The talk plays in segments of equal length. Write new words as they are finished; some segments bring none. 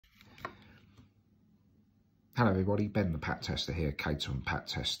Hello everybody, Ben the Pat Tester here. Caton Pat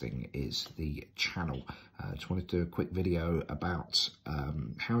Testing is the channel. Just wanted to do a quick video about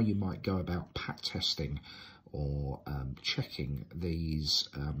how you might go about pat testing or checking these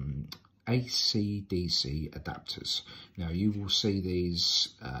AC/DC adapters. Now you will see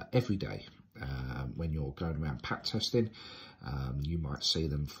these every day when you're going around pat testing. You might see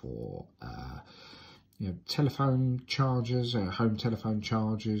them for telephone chargers, home telephone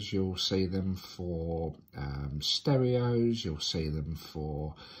chargers. You'll see them for stereos. You'll see them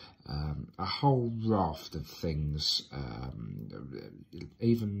for a whole raft of things,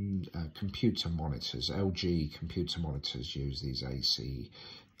 even computer monitors. LG computer monitors use these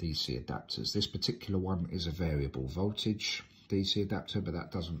AC/DC adapters. This particular one is a variable voltage DC adapter, but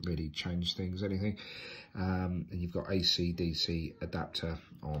that doesn't really change things anything. And you've got AC/DC adapter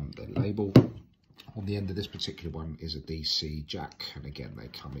on the label. On the end of this particular one is a DC jack, and again they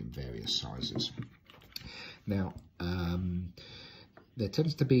come in various sizes. Now there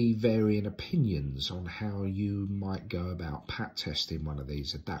tends to be varying opinions on how you might go about pat testing one of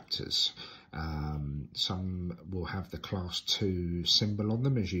these adapters. Some will have the class 2 symbol on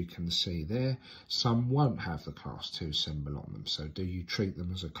them, as you can see there. Some won't have the class 2 symbol on them. So do you treat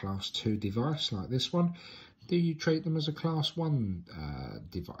them as a class 2 device like this one? Do you treat them as a class 1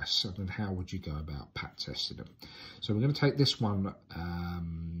 device? And how would you go about pat testing them? So we're going to take this one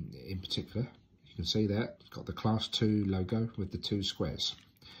in particular. You can see that it's got the class 2 logo with the 2 squares.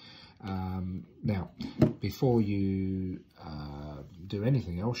 Now, before you do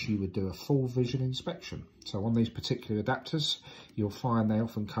anything else, you would do a full visual inspection. So on these particular adapters, you'll find they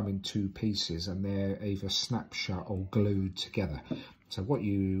often come in 2 pieces and they're either snap shut or glued together. So what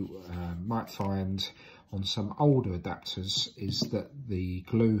you might find on some older adapters is that the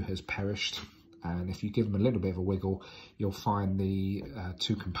glue has perished, and if you give them a little bit of a wiggle, you'll find the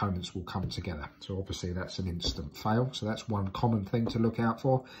 2 components will come together. So obviously that's an instant fail. So that's one common thing to look out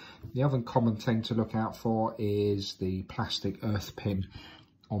for. The other common thing to look out for is the plastic earth pin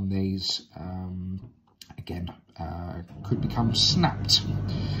on these. Again, could become snapped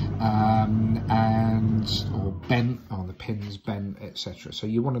or bent, or the pins bent, etc. So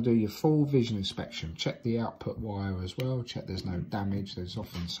you want to do your full vision inspection. Check the output wire as well. Check there's no damage. There's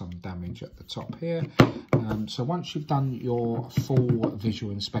often some damage at the top here. So once you've done your full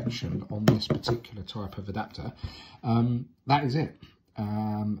visual inspection on this particular type of adapter, that is it.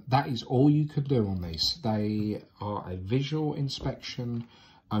 That is all you can do on these. They are a visual inspection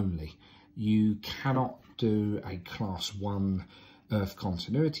only. You cannot do a class 1 earth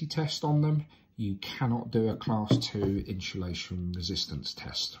continuity test on them. You cannot do a class 2 insulation resistance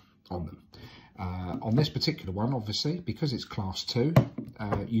test on them. On this particular one, obviously, because it's class 2,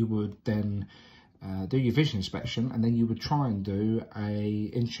 you would then do your vision inspection, and then you would try and do a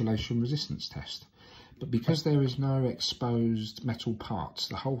insulation resistance test. But because there is no exposed metal parts,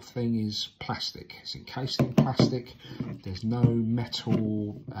 the whole thing is plastic. It's encased in plastic. There's no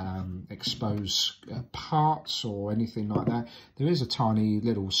metal exposed parts or anything like that. There is a tiny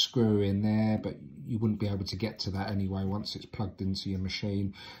little screw in there, but you wouldn't be able to get to that anyway once it's plugged into your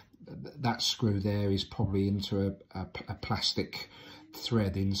machine. That screw there is probably into a plastic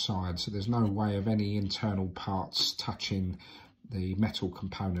thread inside, so there's no way of any internal parts touching the metal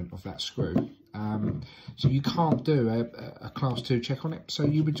component of that screw. So you can't do a class 2 check on it. So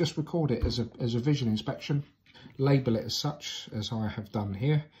you would just record it as a visual inspection, label it as such, as I have done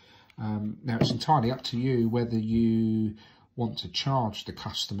here. Now it's entirely up to you whether you want to charge the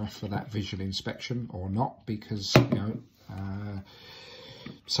customer for that visual inspection or not, because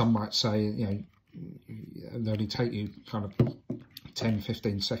some might say it'll only take you kind of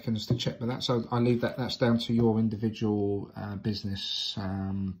 10-15 seconds to check with that. So I leave that's down to your individual business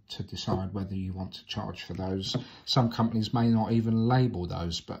to decide whether you want to charge for those. Some companies may not even label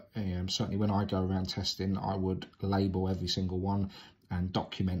those, but certainly when I go around testing, I would label every single one and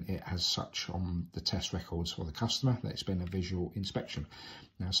document it as such on the test records for the customer that it's been a visual inspection.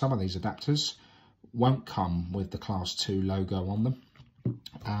 Now some of these adapters won't come with the class 2 logo on them.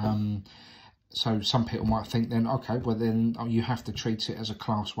 So some people might think then, okay, well then you have to treat it as a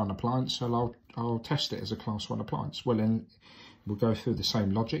class 1 appliance, so I'll test it as a class 1 appliance. Well then, we'll go through the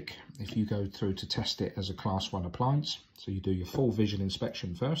same logic. If you go through to test it as a class 1 appliance, so you do your full vision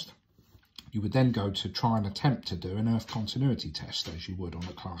inspection first, you would then go to try and attempt to do an earth continuity test as you would on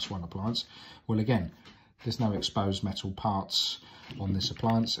a class 1 appliance. Well again, there's no exposed metal parts on this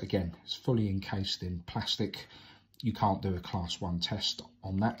appliance. Again, it's fully encased in plastic. You can't do a class 1 test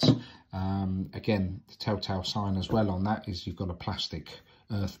on that. Again, the telltale sign as well on that is you've got a plastic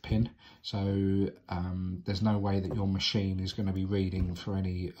earth pin, so there's no way that your machine is going to be reading for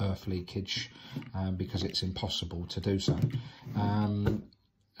any earth leakage, because it's impossible to do so.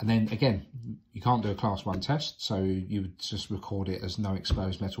 And then again, you can't do a class 1 test, so you would just record it as no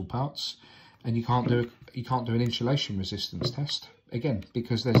exposed metal parts, and you can't do an insulation resistance test again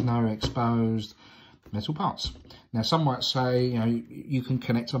because there's no exposed metal parts. Now some might say, you know, you can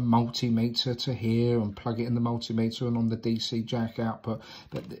connect a multimeter to here and plug it in the multimeter and on the DC jack output,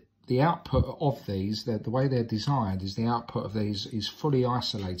 but the output of these, the way they're designed is the output of these is fully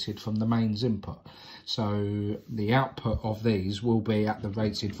isolated from the mains input. So the output of these will be at the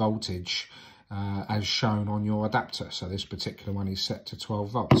rated voltage as shown on your adapter. So this particular one is set to 12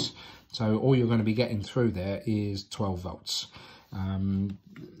 volts. So all you're going to be getting through there is 12 volts.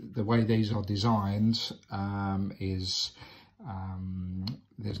 The way these are designed is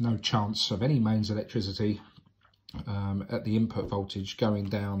there's no chance of any mains electricity at the input voltage going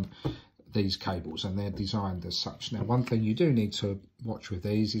down these cables, and they're designed as such. Now one thing you do need to watch with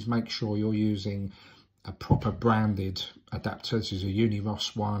these is make sure you're using a proper branded adapter. This is a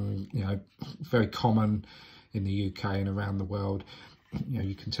Uniross one, you know, very common in the UK and around the world. You know,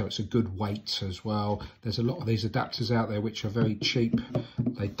 you can tell it's a good weight as well. There's a lot of these adapters out there which are very cheap.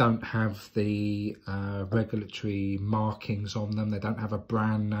 They don't have the regulatory markings on them. They don't have a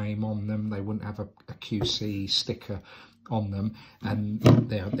brand name on them. They wouldn't have a QC sticker on them, and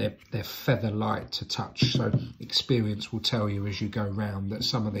they're feather light to touch. So experience will tell you as you go round that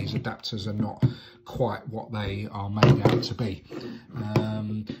some of these adapters are not quite what they are made out to be.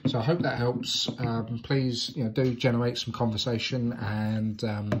 So I hope that helps. Please, you know, do generate some conversation, and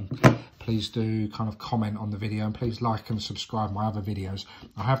please do kind of comment on the video, and please like and subscribe my other videos.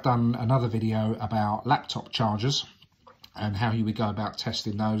 I have done another video about laptop chargers and how you would go about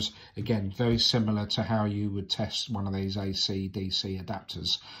testing those. Again, very similar to how you would test one of these AC DC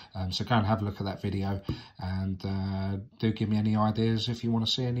adapters. So go and have a look at that video, and do give me any ideas if you want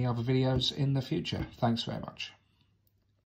to see any other videos in the future. Thanks very much.